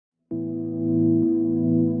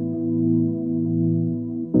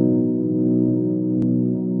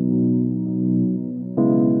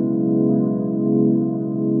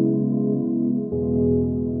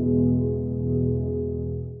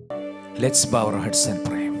Let's bow our heads and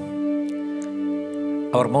pray.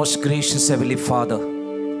 Our most gracious Heavenly Father,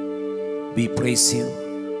 we praise you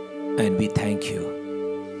and we thank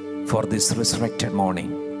you for this resurrected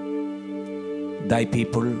morning. Thy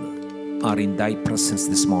people are in thy presence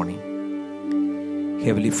this morning.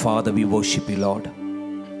 Heavenly Father, we worship you, Lord.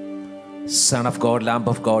 Son of God, Lamb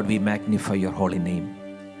of God, we magnify your holy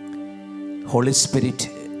name. Holy Spirit,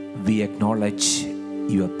 we acknowledge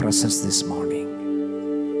your presence this morning.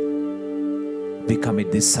 We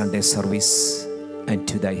commit this Sunday service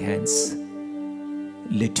into thy hands.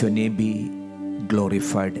 Let your name be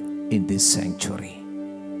glorified in this sanctuary.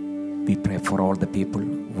 We pray for all the people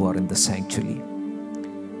who are in the sanctuary.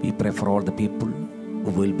 We pray for all the people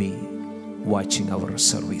who will be watching our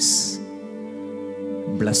service.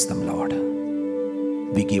 Bless them, Lord.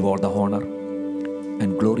 We give all the honor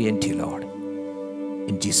and glory unto you, Lord.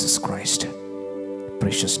 In Jesus Christ,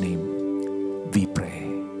 precious name, we pray.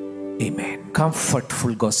 Amen.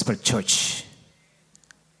 Comfortful Gospel Church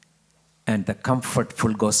and the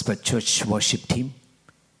Comfortful Gospel Church worship team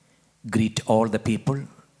greet all the people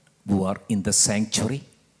who are in the sanctuary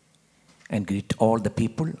and greet all the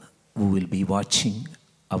people who will be watching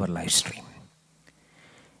our live stream.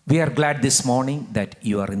 We are glad this morning that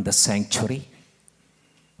you are in the sanctuary.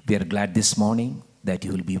 We are glad this morning that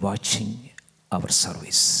you will be watching our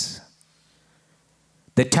service.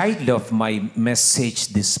 The title of my message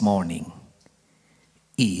this morning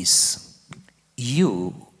is,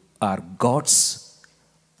 You are God's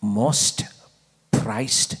Most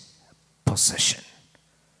Prized Possession.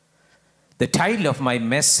 The title of my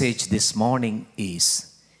message this morning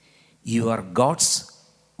is, You are God's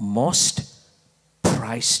Most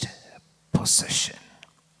Prized Possession.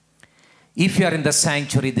 If you are in the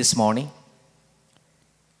sanctuary this morning,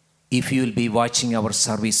 if you will be watching our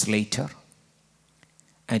service later,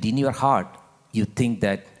 and in your heart you think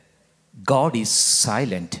that God is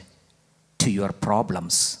silent to your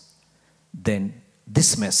problems, then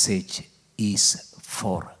this message is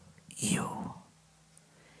for you.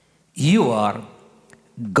 You are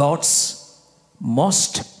God's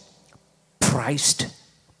most prized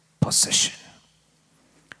possession.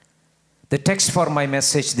 The text for my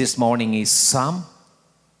message this morning is Psalm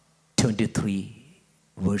 23,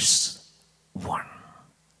 verse 1.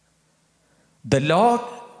 The Lord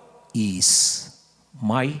is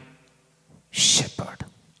my shepherd.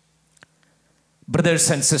 Brothers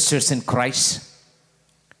and sisters in Christ,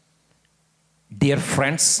 dear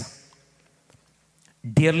friends,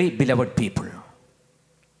 dearly beloved people,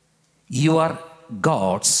 you are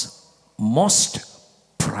God's most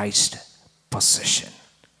prized possession.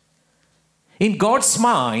 In God's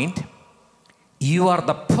mind, you are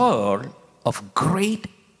the pearl of great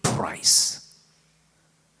price.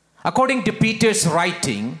 According to Peter's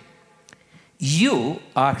writing, you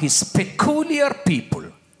are his peculiar people,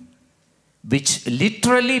 which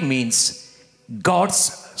literally means God's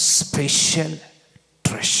special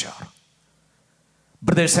treasure.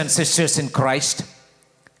 Brothers and sisters in Christ,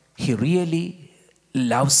 he really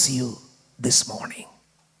loves you this morning.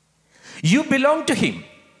 You belong to him,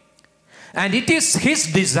 and it is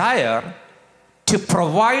his desire to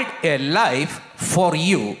provide a life for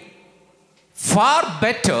you far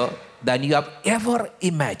better than you have ever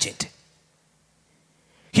imagined.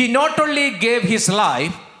 He not only gave his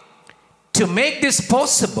life to make this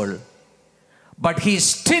possible, but he is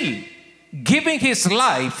still giving his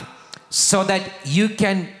life so that you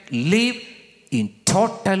can live in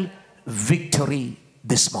total victory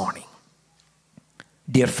this morning.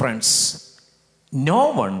 Dear friends,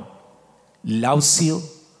 no one loves you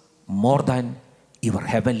more than your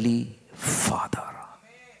heavenly Father.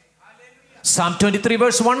 Psalm 23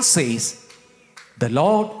 verse 1 says, The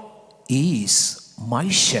Lord is my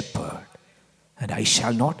shepherd, and I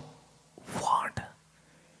shall not want.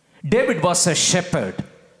 David was a shepherd,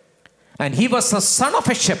 and he was the son of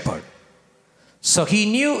a shepherd. So he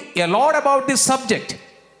knew a lot about this subject.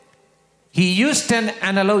 He used an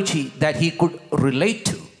analogy that he could relate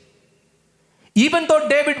to. Even though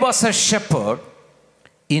David was a shepherd,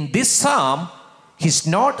 in this psalm, he's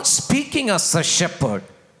not speaking as a shepherd,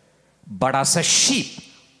 but as a sheep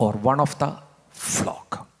or one of the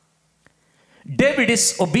flock. David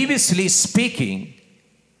is obviously speaking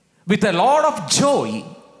with a lot of joy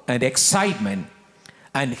and excitement,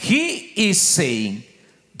 and he is saying,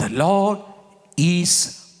 The Lord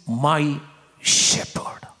is my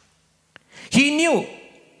shepherd. He knew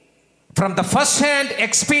from the first-hand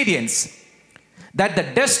experience that the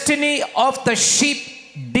destiny of the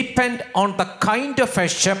sheep depend on the kind of a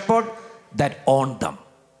shepherd that owned them.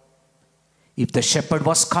 If the shepherd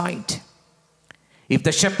was kind, if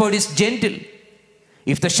the shepherd is gentle,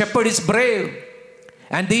 If the shepherd is brave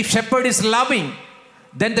and the shepherd is loving,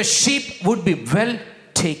 then the sheep would be well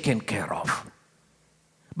taken care of.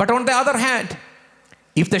 But on the other hand,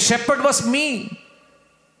 if the shepherd was mean,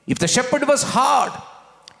 if the shepherd was hard,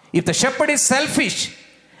 if the shepherd is selfish,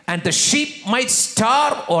 and the sheep might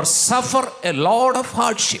starve or suffer a lot of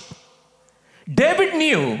hardship. David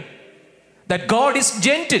knew that God is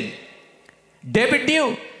gentle. David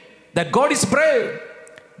knew that God is brave.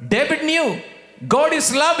 David knew God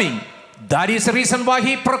is loving. That is the reason why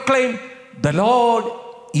he proclaimed, "The Lord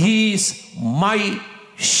is my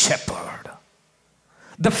shepherd."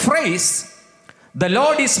 The phrase, "The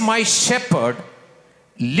Lord is my shepherd,"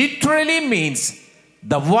 literally means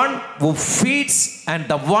the one who feeds and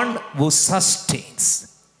the one who sustains.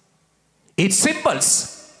 It symbols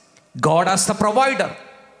God as the provider.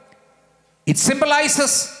 It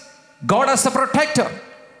symbolizes God as the protector.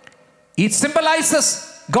 It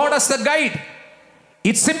symbolizes God as the guide.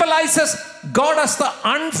 It symbolizes God as the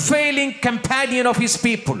unfailing companion of his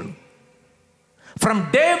people. From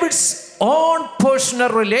David's own personal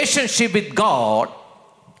relationship with God,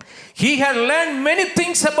 he had learned many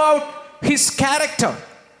things about his character.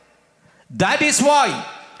 That is why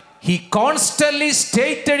he constantly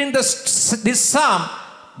stated in this psalm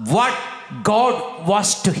what God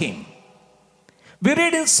was to him. We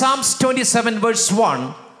read in Psalms 27 verse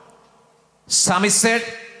 1, Psalmist said,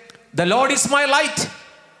 "The Lord is my light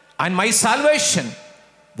and my salvation.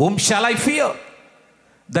 Whom shall I fear?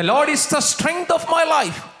 The Lord is the strength of my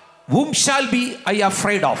life. Whom shall be I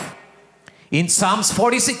afraid of?" In Psalms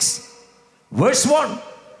 46 verse 1,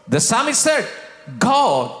 the psalmist said,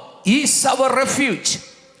 "God is our refuge,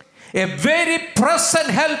 a very present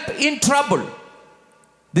help in trouble."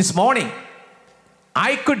 This morning,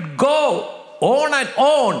 I could go on and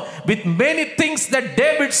on with many things that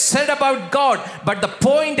David said about God, but the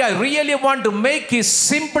point I really want to make is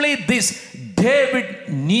simply this: David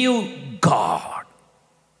knew God.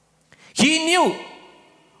 He knew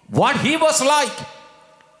what he was like.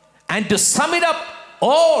 And to sum it up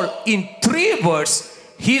all in 3 words,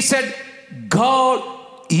 he said, God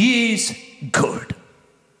is good.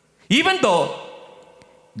 Even though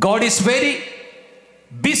God is very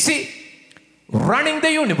busy running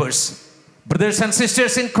the universe, brothers and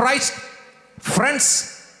sisters in Christ, friends,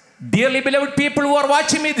 dearly beloved people who are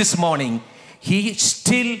watching me this morning, he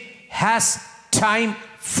still has time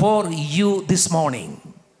for you this morning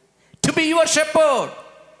to be your shepherd.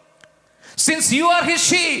 Since you are his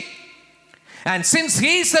sheep, and since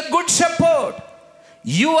he is a good shepherd,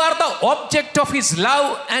 you are the object of his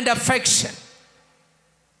love and affection.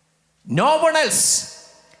 No one else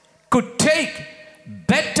could take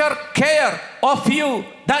better care of you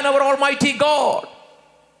than our Almighty God.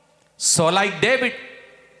 So like David,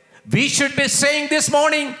 we should be saying this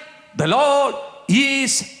morning, "The Lord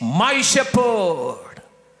is my shepherd."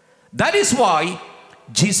 That is why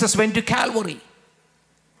Jesus went to Calvary.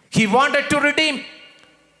 He wanted to redeem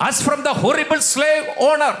us from the horrible slave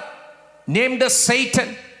owner named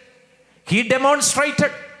Satan. He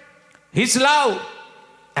demonstrated his love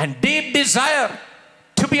and deep desire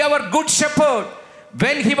to be our good shepherd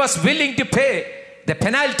when he was willing to pay the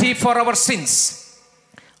penalty for our sins.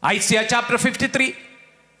 Isaiah chapter 53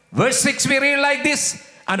 verse 6, we read like this: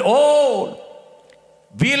 "And all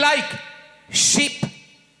we like sheep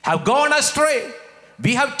have gone astray.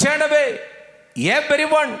 We have turned away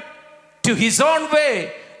everyone to his own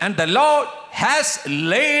way, and the Lord has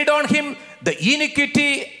laid on him the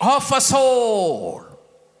iniquity of us all."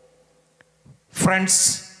 Friends,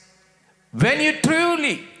 when you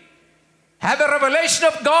truly have a revelation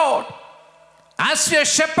of God as your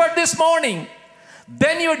shepherd this morning,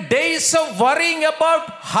 then your days of worrying about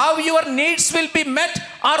how your needs will be met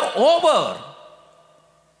are over.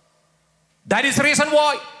 That is the reason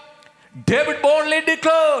why David boldly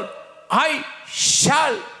declared, "I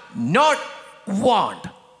shall not want."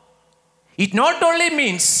 It not only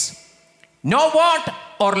means no want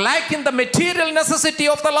or lack in the material necessity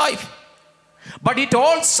of the life, but it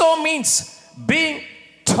also means being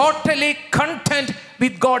totally content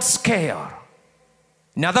with God's care.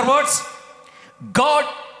 In other words, God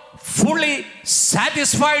fully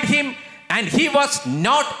satisfied him and he was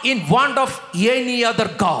not in want of any other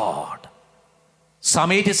God.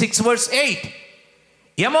 Psalm 86 verse 8,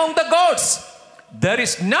 "Among the gods there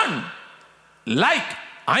is none like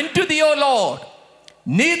unto thee, O Lord,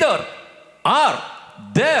 neither are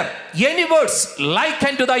there any words like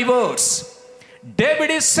unto thy words."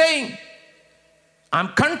 David is saying, I'm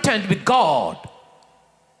content with God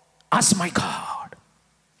as my God.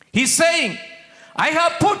 He's saying, I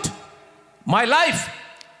have put my life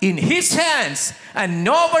in his hands, and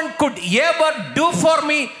no one could ever do for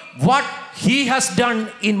me what he has done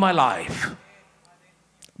in my life.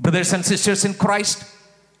 Brothers and sisters in Christ,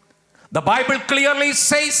 the Bible clearly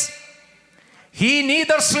says, he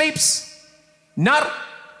neither sleeps nor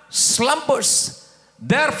slumbers.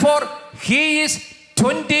 Therefore, he is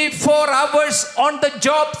 24 hours on the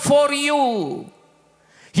job for you.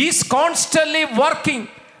 He is constantly working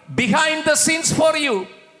behind the scenes for you.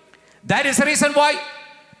 That is the reason why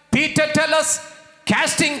Peter tells us,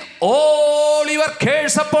 casting all your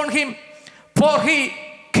cares upon him, for he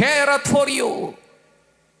careth for you.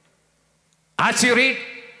 As you read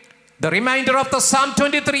the remainder of the Psalm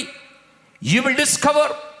 23, you will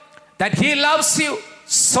discover that he loves you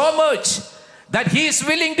so much that he is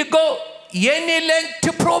willing to go any length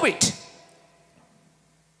to prove it.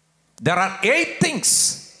 There are 8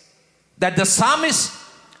 things that the psalmist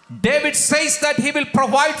David says that he will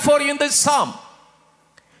provide for you in this psalm.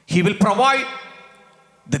 He will provide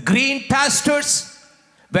the green pastures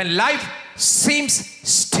when life seems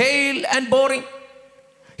stale and boring.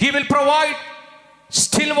 He will provide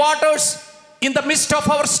still waters in the midst of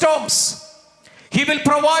our storms. He will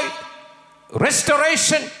provide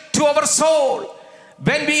restoration to our soul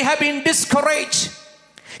when we have been discouraged.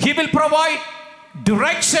 He will provide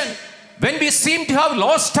direction when we seem to have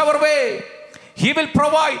lost our way. He will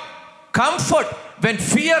provide comfort when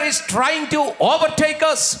fear is trying to overtake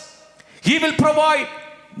us. He will provide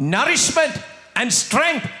nourishment and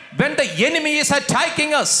strength when the enemy is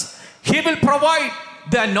attacking us. He will provide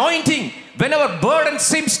the anointing when our burden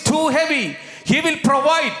seems too heavy. He will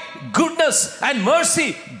provide goodness and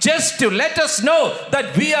mercy just to let us know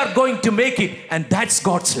that we are going to make it, and that's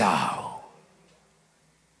God's love.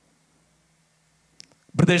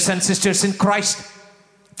 Brothers and sisters in Christ,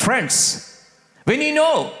 friends, when you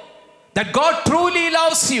know that God truly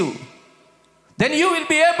loves you, then you will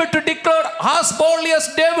be able to declare as boldly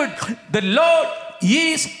as David, the Lord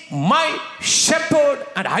is my shepherd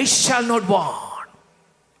and I shall not want.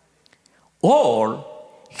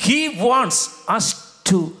 All he wants us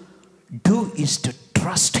to do is to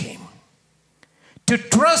trust him. To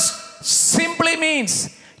trust simply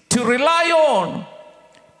means to rely on,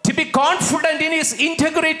 to be confident in his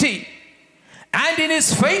integrity and in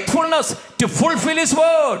his faithfulness to fulfill his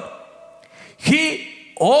word. He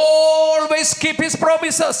always keeps his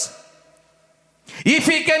promises. If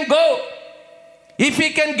he can go, if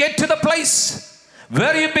he can get to the place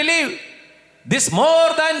where you believe this more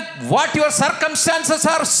than what your circumstances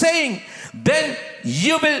are saying, then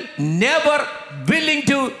you will never willing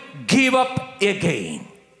to give up again.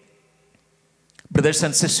 Brothers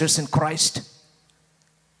and sisters in Christ,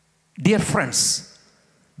 dear friends,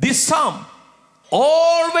 this psalm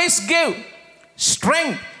always give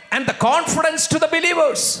strength and the confidence to the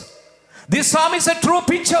believers. This psalm is a true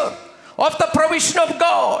picture of the provision of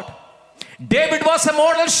God. David was a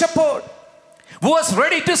model shepherd who was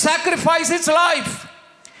ready to sacrifice his life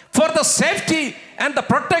for the safety and the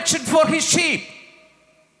protection for his sheep.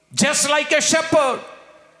 Just like a shepherd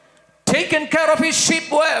taken care of his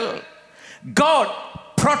sheep well, God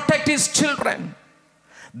protects his children.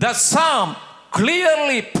 The psalm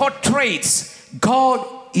clearly portrays God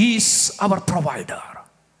is our provider.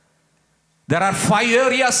 There are 5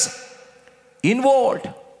 areas involved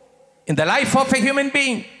in the life of a human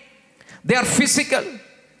being. They are physical,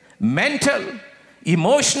 mental,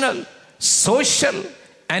 emotional, social,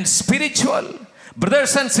 and spiritual.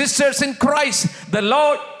 Brothers and sisters in Christ, the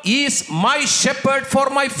Lord is my shepherd for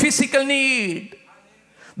my physical need.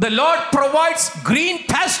 The Lord provides green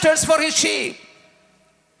pastures for his sheep.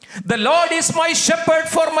 The Lord is my shepherd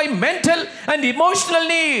for my mental and emotional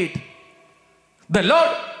need. The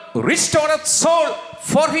Lord restoreth soul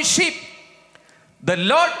for his sheep. The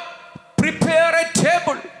Lord prepare a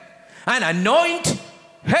table and anoint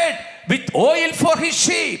head with oil for his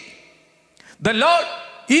sheep. The Lord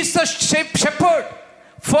is the shepherd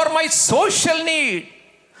for my social need.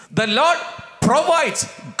 The Lord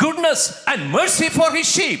provides goodness and mercy for his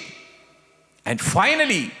sheep. And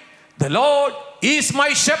finally, the Lord is my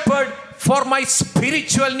shepherd for my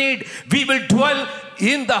spiritual need. We will dwell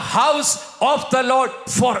in the house of the Lord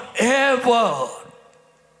forever.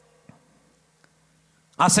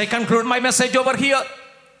 As I conclude my message over here,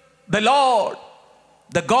 the Lord,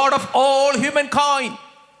 the God of all humankind,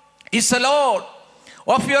 is the Lord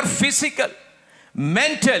of your physical,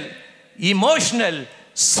 mental, emotional,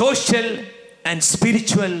 social, and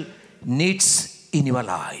spiritual needs in your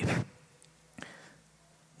life.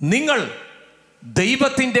 നിങ്ങൾ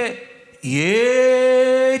ദൈവത്തിൻ്റെ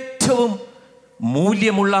ഏറ്റവും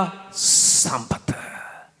മൂല്യമുള്ള സമ്പത്ത്.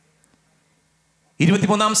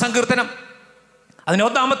 23-ാം സങ്കീർത്തനം അതിന്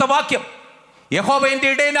 1-ാമത്തെ വാക്യം, യഹോവ എൻ്റെ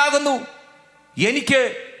ഇടയനാകുന്നു, എനിക്ക്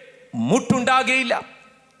മുട്ടുണ്ടാകുകയില്ല.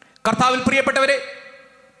 കർത്താവിൽ പ്രിയപ്പെട്ടവരെ,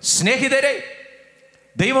 സ്നേഹിതരെ,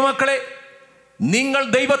 ദൈവമക്കളെ, നിങ്ങൾ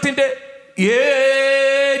ദൈവത്തിൻ്റെ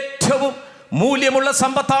ഏറ്റവും മൂല്യമുള്ള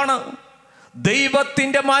സമ്പത്താണ്.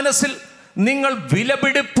 ദൈവത്തിൻ്റെ മനസ്സിൽ നിങ്ങൾ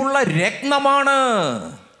വിലപിടിപ്പുള്ള രത്നമാണ്.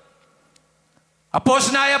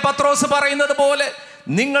 അപ്പോസ്തലനായ പത്രോസ് പറയുന്നത് പോലെ,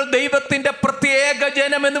 നിങ്ങൾ ദൈവത്തിൻ്റെ പ്രത്യേക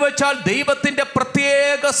ജനം എന്ന് വെച്ചാൽ ദൈവത്തിൻ്റെ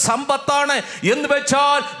പ്രത്യേക സമ്പത്താണ് എന്ന്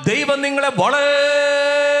വെച്ചാൽ ദൈവം നിങ്ങളെ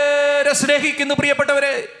വളരെ സ്നേഹിക്കുന്നു.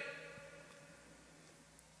 പ്രിയപ്പെട്ടവരെ,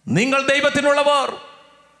 നിങ്ങൾ ദൈവത്തിനുള്ളവർ.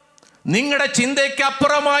 നിങ്ങളുടെ ചിന്തയ്ക്ക്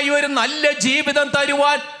അപ്പുറമായി ഒരു നല്ല ജീവിതം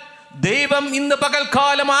തരുവാൻ ദൈവം ഇന്ന്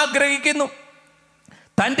പകൽക്കാലം ആഗ്രഹിക്കുന്നു.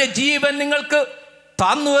 തൻ്റെ ജീവൻ നിങ്ങൾക്ക്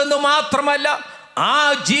തന്നു എന്ന് മാത്രമല്ല, ആ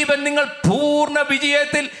ജീവൻ നിങ്ങൾ പൂർണ്ണ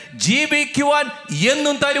വിജയത്തിൽ ജീവിക്കുവാൻ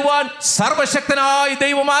എന്നും തരുവാൻ സർവശക്തനായ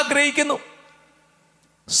ദൈവം ആഗ്രഹിക്കുന്നു.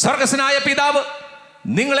 സ്വർഗ്ഗസ്ഥനായ പിതാവ്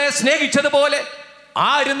നിങ്ങളെ സ്നേഹിച്ചതുപോലെ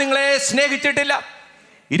ആരും നിങ്ങളെ സ്നേഹിച്ചിട്ടില്ല.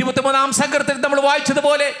 23-ാം സങ്കീർത്തനത്തിൽ നമ്മൾ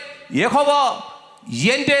വായിച്ചതുപോലെ, യഹോവ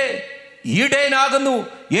എൻ്റെ ഇടയനാകുന്നു,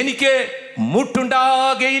 എനിക്ക്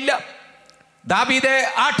മുട്ടുണ്ടാകുകയില്ല. ദാവീദ്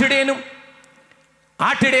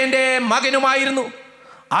ആട്ടിടയൻ്റെ മകനുമായിരുന്നു.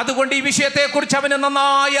 അതുകൊണ്ട് ഈ വിഷയത്തെക്കുറിച്ച് അവന്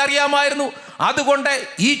നന്നായി അറിയാമായിരുന്നു. അതുകൊണ്ട്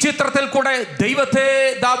ഈ ചിത്രത്തിൽ കൂടെ ദൈവത്തെ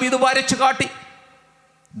ദാവീദ് വരച്ചു കാട്ടി.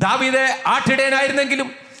 ദാവീദ് ആട്ടിടയനായിരുന്നെങ്കിലും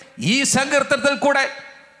ഈ സങ്കീർത്തനത്തിൽ കൂടെ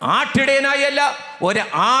ആട്ടിടയനായല്ല, ഒരു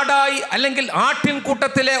ആടായി അല്ലെങ്കിൽ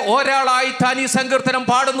ആട്ടിൻകൂട്ടത്തിലെ ഒരാളായി താൻ ഈ സങ്കീർത്തനം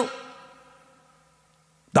പാടുന്നു.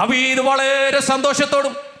 ദാവീദ് വളരെ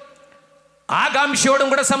സന്തോഷത്തോടും ആകാംക്ഷയോടും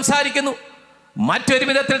കൂടെ സംസാരിക്കുന്നു. മറ്റൊരു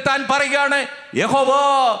വിധത്തിൽ താൻ പറയുകയാണ്, യഹോവ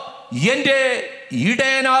എൻ്റെ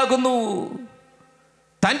ഇടയനാകുന്നു.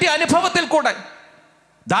 തൻ്റെ അനുഭവത്തിൽ കൂടെ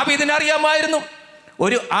ദാവീദിന് അറിയാമായിരുന്നു,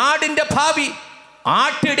 ഒരു ആടിൻ്റെ ഭാവി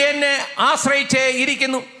ആട്ടിടയനെ ആശ്രയിച്ചേ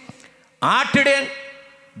ഇരിക്കുന്നു. ആട്ടിടയൻ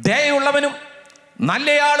ദയയുള്ളവനും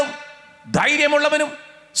നല്ലയാളും ധൈര്യമുള്ളവനും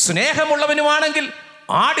സ്നേഹമുള്ളവനുമാണെങ്കിൽ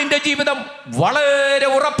ആടിൻ്റെ ജീവിതം വളരെ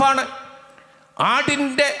ഉറപ്പാണ്.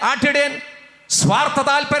 ആട്ടിടയൻ സ്വാർത്ഥ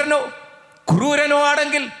താൽപരനോ ക്രൂരനോ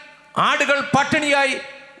ആണെങ്കിൽ ആടുകൾ പട്ടിണിയായി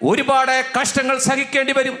ഒരുപാട് കഷ്ടങ്ങൾ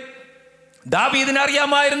സഹിക്കേണ്ടി വരും. ദാവീദിന്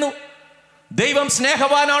അറിയാമായിരുന്നു, ദൈവം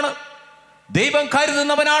സ്നേഹവാനാണ്, ദൈവം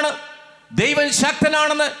കരുതുന്നവനാണ്, ദൈവം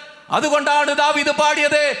ശക്തനാണെന്ന്. അതുകൊണ്ടാണ് ദാവീദ്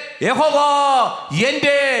പാടിയത്, യഹോവ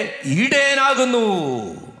എൻ്റെ ഇടയനാകുന്നു.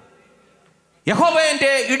 യഹോവ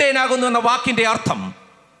എൻ്റെ ഇടയനാകുന്നു എന്ന വാക്കിൻ്റെ അർത്ഥം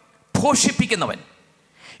പോഷിപ്പിക്കുന്നവൻ.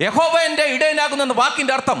 യഹോവ എൻ്റെ ഇടയനാകുന്നു എന്ന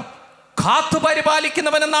വാക്കിൻ്റെ അർത്ഥം കാത്തു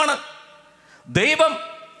പരിപാലിക്കുന്നവൻ എന്നാണ്.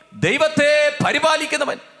 ദൈവത്തെ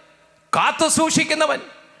പരിപാലിക്കുന്നവൻ, കാത്തു സൂക്ഷിക്കുന്നവൻ,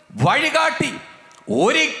 വഴികാട്ടി,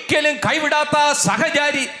 ഒരിക്കലും കൈവിടാത്ത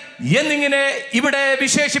സഹചാരി എന്നിങ്ങനെ ഇവിടെ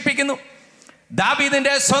വിശേഷിപ്പിക്കുന്നു.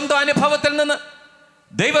 ദാവീദിന്റെ സ്വന്തം അനുഭവത്തിൽ നിന്ന്,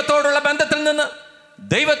 ദൈവത്തോടുള്ള ബന്ധത്തിൽ നിന്ന്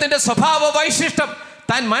ദൈവത്തിൻ്റെ സ്വഭാവ വൈശിഷ്ട്യം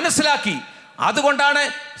താൻ മനസ്സിലാക്കി. അതുകൊണ്ടാണ്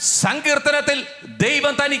സങ്കീർത്തനത്തിൽ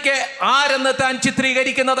ദൈവം തനിക്ക് ആരെന്ന് താൻ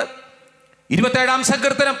ചിത്രീകരിക്കുന്നത്. 27-ാം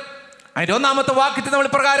സങ്കീർത്തനം അതിൻ്റെ 1-ാമത്തെ വാക്യത്തിൽ നമ്മൾ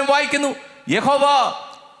പ്രകാരം വായിക്കുന്നു, യഹോവ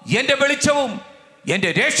എൻ്റെ വെളിച്ചവും എൻ്റെ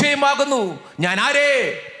രക്ഷയുമാകുന്നു, ഞാൻ ആരെ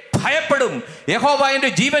ഭയപ്പെടും? യഹോവ എൻ്റെ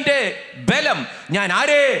ജീവന്റെ ബലം, ഞാൻ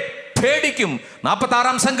ആരെ പേടിക്കും?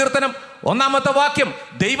 46-ാം സങ്കീർത്തനം 1-ാമത്തെ വാക്യം,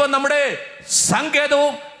 ദൈവം നമ്മുടെ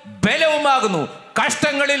സങ്കേതവും ബലവുമാകുന്നു,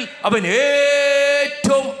 കഷ്ടങ്ങളിൽ അവൻ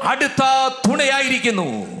ഏറ്റവും അടുത്ത തുണയായിരിക്കുന്നു.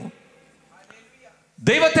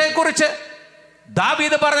 ദൈവത്തെക്കുറിച്ച്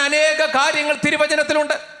ദാവീദ് പറഞ്ഞ അനേക കാര്യങ്ങൾ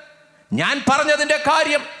തിരുവചനത്തിലുണ്ട്. ഞാൻ പറഞ്ഞതിൻ്റെ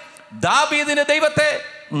കാര്യം, ദാവീദിന് ദൈവത്തെ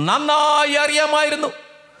നന്നായി അറിയാമായിരുന്നു.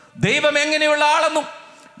 ദൈവം എങ്ങനെയുള്ള ആളെന്നും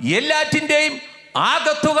എല്ലാറ്റിൻ്റെയും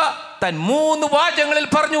ആകത്തുക താൻ 3 വാചകങ്ങളിൽ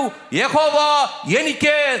പറഞ്ഞു, യഹോവ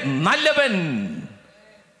എനിക്ക് നല്ലവൻ.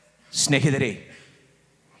 സ്നേഹിതരെ,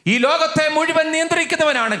 ഈ ലോകത്തെ മുഴുവൻ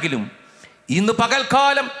നിയന്ത്രിക്കുന്നവനാണെങ്കിലും ഇന്ന്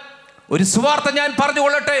പകൽക്കാലം ഒരു സുവാർത്ത ഞാൻ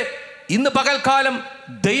പറഞ്ഞുകൊള്ളട്ടെ. ഇന്ന് പകൽക്കാലം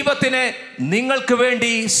ദൈവത്തിന് നിങ്ങൾക്ക്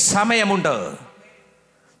വേണ്ടി സമയമുണ്ട്.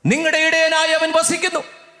 നിങ്ങളുടെ ഇടയനായി അവൻ വസിക്കുന്നു.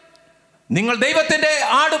 നിങ്ങൾ ദൈവത്തിൻ്റെ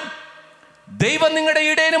ആടും ദൈവം നിങ്ങളുടെ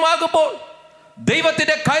ഇടയനുമാകുമ്പോൾ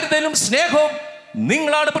ദൈവത്തിൻ്റെ കരുതലും സ്നേഹവും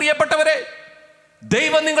നിങ്ങളാണ്. പ്രിയപ്പെട്ടവരെ,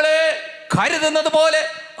 ദൈവം നിങ്ങളെ കരുതുന്നത് പോലെ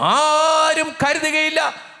ആരും കരുതുകയില്ല.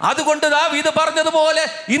 അതുകൊണ്ട് ദാവീദ് പറഞ്ഞതുപോലെ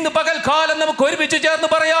ഇന്ന് പകൽക്കാലം നമുക്ക് ഒരുമിച്ച് ചേർന്ന്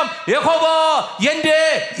പറയാം, യഹോവ എൻ്റെ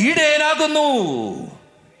ഇടയനാകുന്നു.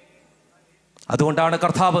 അതുകൊണ്ടാണ്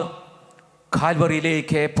കർത്താവ്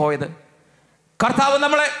കാൽവറിയിലേക്ക് പോയത്. കർത്താവ്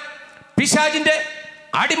നമ്മളെ പിശാചിന്റെ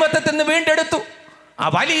അടിമത്തത്തിൽ നിന്ന് വീണ്ടെടുത്തു. ആ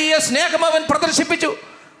വലിയ സ്നേഹം അവൻ പ്രദർശിപ്പിച്ചു.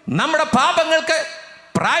 നമ്മുടെ പാപങ്ങൾക്ക്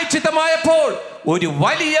പ്രായശ്ചിത്തമായപ്പോൾ ഒരു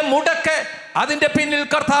വലിയ മുടക്ക് അതിൻ്റെ പിന്നിൽ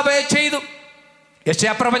കർത്താവ് ചെയ്തു.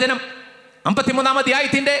 യെശയ്യാ പ്രവചനം 53-ാം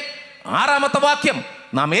അധ്യായത്തിൻ്റെ 6-ാമത്തെ വാക്യം,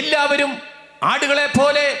 നാം എല്ലാവരും ആടുകളെ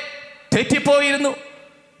പോലെ തെറ്റിപ്പോയിരുന്നു,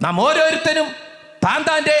 നാം ഓരോരുത്തരും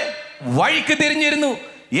താൻ്റെ വഴിക്ക് തിരിഞ്ഞിരുന്നു,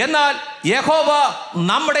 എന്നാൽ യഹോവ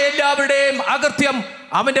നമ്മുടെ എല്ലാവരുടെയും അകൃത്യം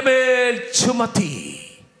അവൻ്റെ മേൽ ചുമത്തി.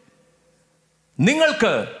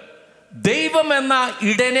 നിങ്ങൾക്ക് ദൈവം എന്ന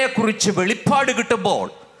ഇടനെ കുറിച്ച് വെളിപ്പാട് കിട്ടുമ്പോൾ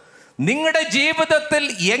നിങ്ങളുടെ ജീവിതത്തിൽ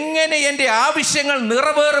എങ്ങനെ എൻ്റെ ആവശ്യങ്ങൾ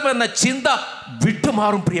നിറവേറുമെന്ന ചിന്ത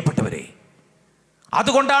വിട്ടുമാറും പ്രിയപ്പെട്ടവരെ.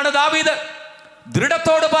 അതുകൊണ്ടാണ് ദാവീദ്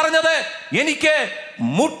ദൃഢത്തോട് പറഞ്ഞത്, എനിക്ക്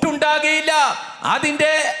മുട്ടുണ്ടാകുകയില്ല.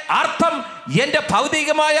 അതിൻ്റെ അർത്ഥം എൻ്റെ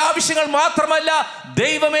ഭൗതികമായ ആവശ്യങ്ങൾ മാത്രമല്ല,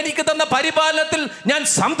 ദൈവം എനിക്ക് തന്ന പരിപാലനത്തിൽ ഞാൻ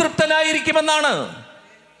സംതൃപ്തനായിരിക്കുമെന്നാണ്.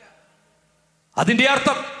 അതിൻ്റെ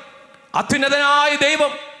അർത്ഥം അത്യുന്നതനായ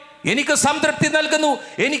ദൈവം എനിക്ക് സംതൃപ്തി നൽകുന്നു,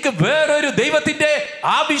 എനിക്ക് വേറൊരു ദൈവത്തിൻ്റെ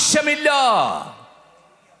ആവശ്യമില്ല.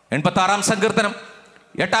 86-ാം സങ്കീർത്തനം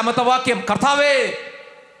 8-ാമത്തെ വാക്യം, കർത്താവേ,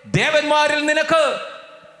 ദേവന്മാരിൽ നിനക്ക്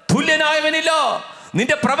തുല്യനായവനില്ല,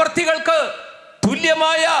 നിന്റെ പ്രവൃത്തികൾക്ക്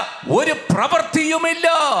തുല്യമായ ഒരു പ്രവൃത്തിയുമില്ല.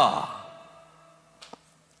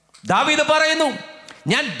 ദാവീദ് പറയുന്നു,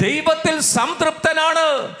 ഞാൻ ദൈവത്തിൽ സംതൃപ്തനാണ്.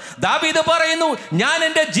 ദാവീദ് പറയുന്നു, ഞാൻ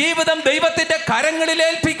എൻ്റെ ജീവിതം ദൈവത്തിൻ്റെ കരങ്ങളിൽ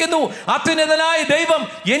ഏൽപ്പിക്കുന്നു. അത്യുന്നതനായ ദൈവം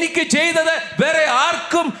എനിക്ക് ചെയ്തത് വേറെ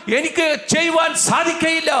ആർക്കും എനിക്ക് ചെയ്യുവാൻ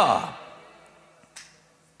സാധിക്കയില്ല.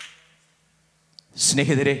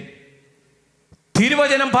 സ്നേഹിതരെ,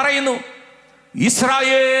 തിരുവചനം പറയുന്നു,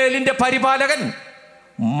 ഇസ്രായേലിൻ്റെ പരിപാലകൻ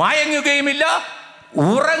മയങ്ങുകയുമില്ല,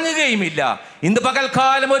 ഉറങ്ങുകയുമില്ല. ഇന്ന്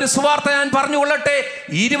പകൽക്കാലം ഒരു സുവാർത്ത ഞാൻ പറഞ്ഞുകൊള്ളട്ടെ.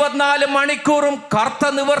 24 മണിക്കൂറും കർത്ത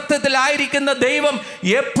നിവർത്തത്തിലായിരിക്കുന്ന ദൈവം,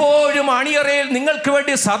 എപ്പോഴും അണിയറയിൽ നിങ്ങൾക്ക്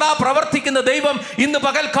വേണ്ടി സദാ പ്രവർത്തിക്കുന്ന ദൈവം ഇന്ന്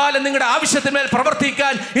പകൽക്കാലം നിങ്ങളുടെ ആവശ്യത്തിന്മേൽ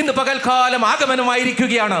പ്രവർത്തിക്കാൻ ഇന്ന് പകൽക്കാലം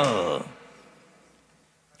ആഗമനമായിരിക്കുകയാണ്.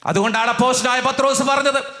 അതുകൊണ്ടാണ് അപ്പോസ്തലനായ പത്രോസ്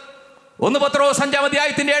പറഞ്ഞത്, 1 പത്രോസ് 5-ാം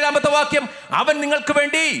അധ്യായത്തിന്റെ 7-ാമത്തെ വാക്യം, അവൻ നിങ്ങൾക്ക്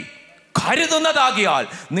വേണ്ടി കരുതുന്നതാകിയാൽ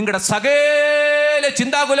നിങ്ങളുടെ സകല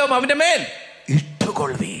ചിന്താകുലവും അവന്റെ മേൽ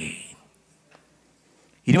ഇട്ടുകൊള്ളുവീൻ.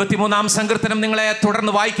 23-ാം സങ്കീർത്തനം നിങ്ങളെ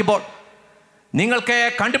തുടർന്ന് വായിക്കുമ്പോൾ നിങ്ങൾക്ക്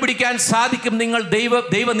കണ്ടുപിടിക്കാൻ സാധിക്കും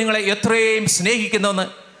ദൈവം നിങ്ങളെ എത്രയും സ്നേഹിക്കുന്നുവെന്ന്.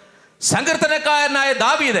 സങ്കീർത്തനക്കാരനായ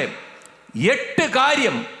ദാവീദ് 8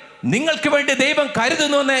 കാര്യം നിങ്ങൾക്ക് വേണ്ടി ദൈവം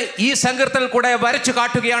കരുതുന്നുവെന്ന് ഈ സങ്കീർത്തനത്തിൽ കൂടെ വരച്ചു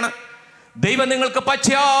കാട്ടുകയാണ്. ദൈവം നിങ്ങൾക്ക്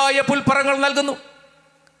പച്ചയായ പുൽപ്പറങ്ങൾ നൽകുന്നു.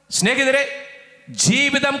 സ്നേഹിതരെ,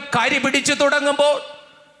 ജീവിതം കരി പിടിച്ചു തുടങ്ങുമ്പോൾ,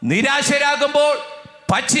 നിരാശരാകുമ്പോൾ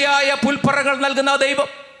പച്ചയായ പുൽപ്പറകൾ നൽകുന്ന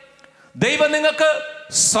ദൈവം നിങ്ങൾക്ക്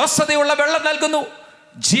സ്വസ്ഥതയുള്ള വെള്ളം നൽകുന്നു.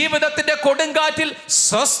 ജീവിതത്തിന്റെ കൊടുങ്കാറ്റിൽ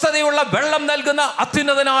സ്വസ്ഥതയുള്ള വെള്ളം നൽകുന്ന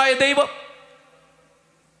അത്യുന്നതനായ ദൈവം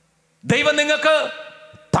നിങ്ങൾക്ക്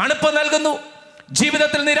തണുപ്പ് നൽകുന്നു.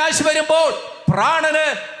 ജീവിതത്തിൽ നിരാശ വരുമ്പോൾ പ്രാണന്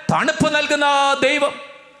തണുപ്പ് നൽകുന്ന ദൈവം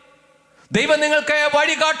നിങ്ങൾക്ക്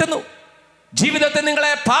വഴി കാട്ടുന്നു. ജീവിതത്തിൽ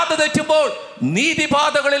നിങ്ങളെ പാത തെറ്റുമ്പോൾ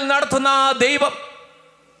നീതിപാതകളിൽ നടത്തുന്ന ദൈവം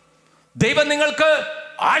നിങ്ങൾക്ക്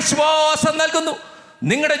ആശ്വാസം നൽകുന്നു.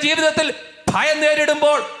 നിങ്ങളുടെ ജീവിതത്തിൽ ഭയം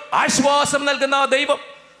നേരിടുമ്പോൾ ആശ്വാസം നൽകുന്ന ദൈവം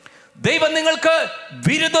നിങ്ങൾക്ക്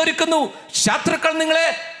വിരുദ്ധൊരുക്കുന്നു. ശത്രുക്കൾ നിങ്ങളെ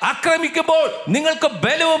ആക്രമിക്കുമ്പോൾ നിങ്ങൾക്ക്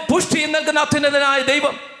ബലവും പുഷ്ടിയും നൽകുന്ന അത്യുന്നതനായ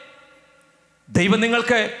ദൈവം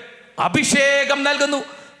നിങ്ങൾക്ക് അഭിഷേകം നൽകുന്നു.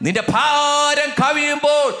 നിന്റെ ഭാരം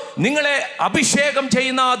കവിയുമ്പോൾ നിങ്ങളെ അഭിഷേകം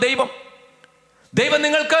ചെയ്യുന്ന ദൈവം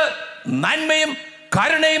നിങ്ങൾക്ക് നന്മയും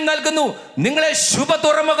കരുണയും നൽകുന്നു. നിങ്ങളെ ശുഭ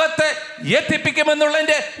തുറമുഖത്തെ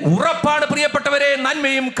എത്തിപ്പിക്കുമെന്നുള്ളതിന്റെ ഉറപ്പാണ് പ്രിയപ്പെട്ടവരെ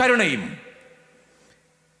നന്മയും കരുണയും.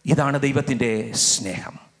 ഇതാണ് ദൈവത്തിന്റെ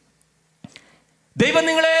സ്നേഹം. ദൈവം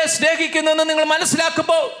നിങ്ങളെ സ്നേഹിക്കുന്നെന്ന് നിങ്ങൾ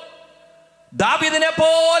മനസ്സിലാക്കുമ്പോൾ ദാവീദിനെ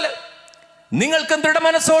പോലെ നിങ്ങൾക്ക്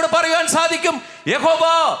ദൃഢമനസ്സോട് പറയുവാൻ സാധിക്കും, യഹോവ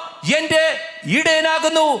എൻ്റെ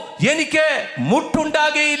ഇടയനാകുന്നു, എനിക്ക്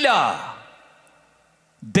മുട്ടുണ്ടാകുകയില്ല.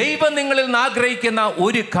 ദൈവം നിങ്ങളിൽ നിന്ന് ആഗ്രഹിക്കുന്ന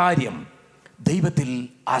ഒരു കാര്യം, ദൈവത്തിൽ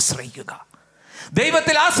ആശ്രയിക്കുക.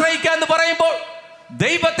 ദൈവത്തിൽ ആശ്രയിക്കുക എന്ന് പറയുമ്പോൾ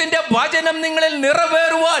ദൈവത്തിന്റെ വചനം നിങ്ങളിൽ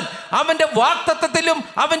നിറവേറുവാൻ അവന്റെ വാഗ്ദത്തത്തിലും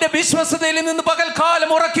അവന്റെ വിശ്വസ്തതയിലും നിന്ന്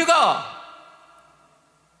പകൽക്കാലം ഉറയ്ക്കുക.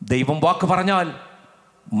 ദൈവം വാക്ക് പറഞ്ഞാൽ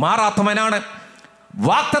മാറാത്തവനാണ്,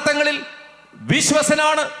 വാഗ്ദത്തങ്ങളിൽ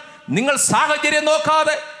വിശ്വസനാണ്. നിങ്ങൾ സാഹചര്യം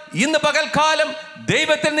നോക്കാതെ ഇന്ന് പകൽക്കാലം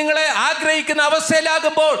ദൈവത്തിൽ നിങ്ങളെ ആഗ്രഹിക്കുന്ന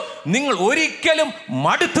അവസ്ഥയിലാകുമ്പോൾ നിങ്ങൾ ഒരിക്കലും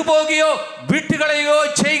മടുത്തു പോകുകയോ വിട്ടുകളയുകയോ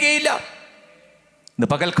ചെയ്യുകയില്ല. ഇന്ന്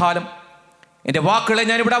പകൽക്കാലം എൻ്റെ വാക്കുകളെ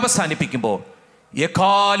ഞാനിവിടെ അവസാനിപ്പിക്കുമ്പോൾ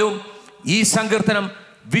എക്കാലവും ഈ സങ്കീർത്തനം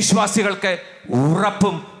വിശ്വാസികൾക്ക്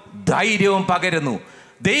ഉറപ്പും ധൈര്യവും പകരുന്നു.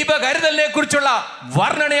 ദൈവകരുതലിനെ കുറിച്ചുള്ള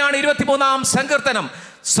വർണ്ണനയാണ് 23-ാം സങ്കീർത്തനം.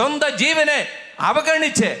 സ്വന്തം ജീവനെ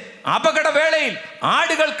അവഗണിച്ച് അപകടവേളയിൽ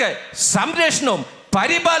ആടുകൾക്ക് സംരക്ഷണവും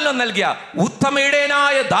പരിപാലനം നൽകിയ ഉത്തമ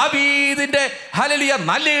ഇടയനായ ദാവീദിന്റെ ഹല്ലേലൂയ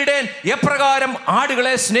നല്ല ഇടയൻ എപ്രകാരം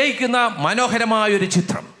ആടുകളെ സ്നേഹിക്കുന്ന മനോഹരമായൊരു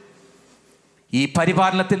ചിത്രം. ഈ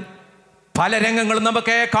പരിപാലനത്തിൽ പല രംഗങ്ങളും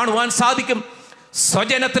നമുക്ക് കാണുവാൻ സാധിക്കും.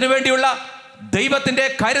 സ്വജനത്തിന് വേണ്ടിയുള്ള ദൈവത്തിൻ്റെ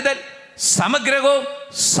കരുതൽ സമഗ്രവും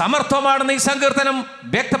സമർത്ഥമാണെന്ന് ഈ സങ്കീർത്തനം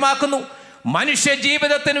വ്യക്തമാക്കുന്നു. മനുഷ്യ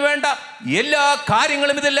ജീവിതത്തിന് വേണ്ട എല്ലാ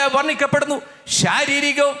കാര്യങ്ങളും ഇതിൽ വർണ്ണിക്കപ്പെടുന്നു.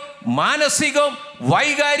 ശാരീരികവും മാനസികവും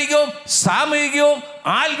വൈകാരികവും സാമൂഹികവും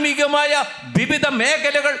ആത്മീകവുമായ വിവിധ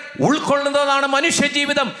മേഖലകൾ ഉൾക്കൊള്ളുന്നതാണ് മനുഷ്യ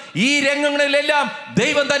ജീവിതം. ഈ രംഗങ്ങളിലെല്ലാം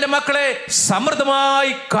ദൈവം തൻ്റെ മക്കളെ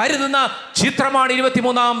സമൃദ്ധമായി കരുതുന്ന ചിത്രമാണ്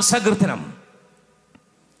 23-ാം സങ്കീർത്തനം.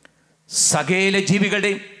 സകല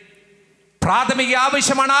ജീവികളുടെയും പ്രാഥമിക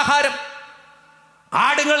ആവശ്യമാണ് ആഹാരം.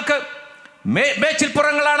 ആടുങ്ങൾക്ക്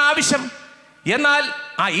മേച്ചിൽപ്പുറങ്ങളാണ് ആവശ്യം. എന്നാൽ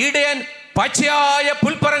ആ ഇടയൻ പച്ചയായ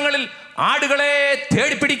പുൽപ്പുറങ്ങളിൽ ആടുകളെ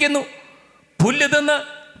തേടിപ്പിടിക്കുന്നു. പുല്ല് തിന്ന്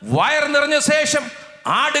വയർ നിറഞ്ഞ ശേഷം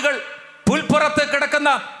ആടുകൾ പുൽപ്പുറത്ത് കിടക്കുന്ന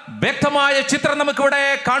വ്യക്തമായ ചിത്രം നമുക്കിവിടെ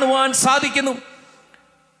കാണുവാൻ സാധിക്കുന്നു.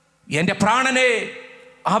 എൻ്റെ പ്രാണനെ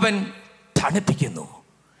അവൻ തണുപ്പിക്കുന്നു.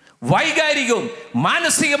 വൈകാരികവും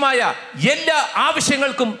മാനസികമായ എല്ലാ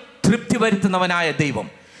ആവശ്യങ്ങൾക്കും തൃപ്തി വരുത്തുന്നവനായ ദൈവം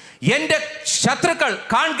എൻ്റെ ശത്രുക്കൾ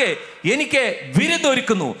കാണെ എനിക്ക്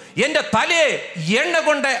വിരുദ്ധൊരുക്കുന്നു. എൻ്റെ തലയെ എണ്ണ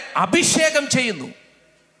കൊണ്ട് അഭിഷേകം ചെയ്യുന്നു.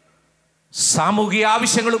 സാമൂഹിക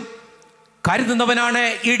ആവശ്യങ്ങളും കരുതുന്നവനാണ്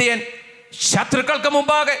ഇടയൻ. ശത്രുക്കൾക്ക്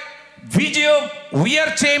മുമ്പാകെ വിജയവും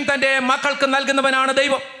ഉയർച്ചയും തൻ്റെ മക്കൾക്ക് നൽകുന്നവനാണ്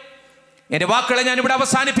ദൈവം. എൻ്റെ വാക്കുകളെ ഞാനിവിടെ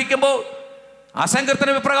അവസാനിപ്പിക്കുമ്പോൾ ആ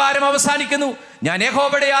സങ്കീർത്തനം ഇപ്രകാരം അവസാനിക്കുന്നു: ഞാൻ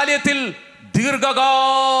യഹോവയുടെ ആലയത്തിൽ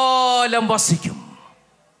ദീർഘകാലം വസിക്കും.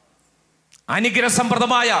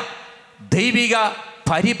 അനുഗ്രഹസമ്പ്രദമായ ദൈവിക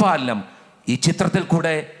പരിപാലനം ഈ ചിത്രത്തിൽ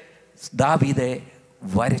കൂടെ ദാവീദെ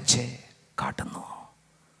വരച്ച് കാട്ടുന്നു.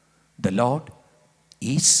 The Lord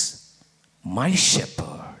is my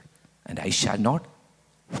shepherd and I shall not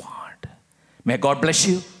want. May God bless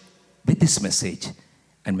you with this message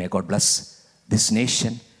and may God bless this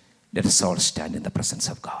nation. Let us all stand in the presence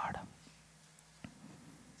of God.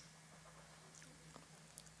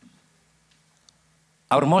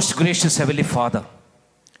 Our most gracious Heavenly Father,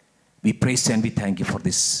 we praise and we thank you for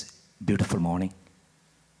this beautiful morning.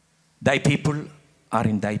 Thy people are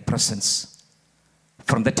in thy presence.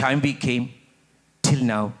 From the time we came till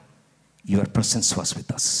now, your presence was with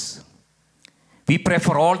us. We pray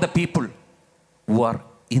for all the people who are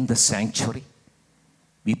in the sanctuary.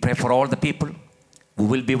 We pray for all the people who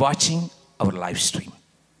will be watching our live stream.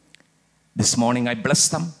 This morning I bless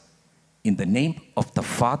them in the name of the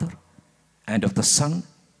Father and of the Son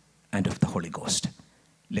and of the Holy Ghost.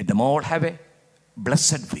 Let them all have a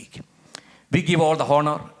blessed week. We give all the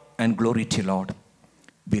honor and glory to you, Lord.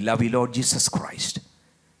 We love you, Lord Jesus Christ.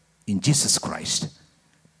 In Jesus Christ,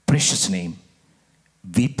 precious name,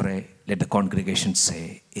 we pray. Let the congregation say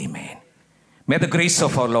amen. May the grace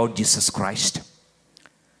of our Lord Jesus Christ,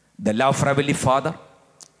 the love of our Heavenly Father,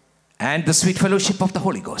 and the sweet fellowship of the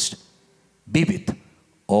Holy Ghost be with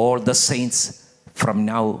all the saints from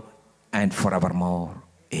now and forevermore.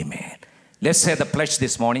 Amen. Let's say the pledge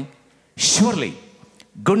this morning. Surely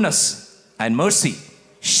goodness and mercy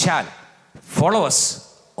shall follow us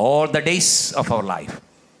all the days of our life,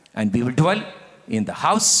 and we will dwell in the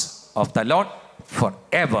house of the Lord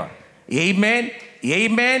forever. Amen,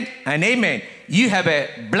 amen, and amen. You have a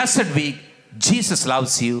blessed week. Jesus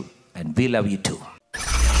loves you, and we love you too.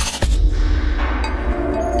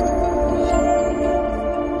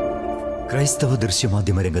 ക്രൈസ്തവ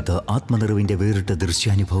ദൃശ്യമാധ്യമ രംഗത്ത് ആത്മനിറവിന്റെ വേറിട്ട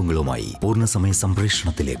ദൃശ്യാനുഭവങ്ങളുമായി പൂർണ്ണസമയ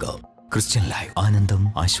സംപ്രേഷണത്തിലേക്ക് Christian live. ആനന്ദം,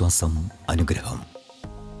 ആശ്വാസം, അനുഗ്രഹം.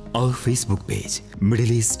 Our Facebook page,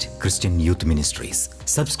 Middle East Christian Youth Ministries.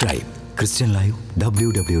 Subscribe ChristianLIVE,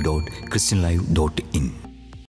 www.christianlive.in.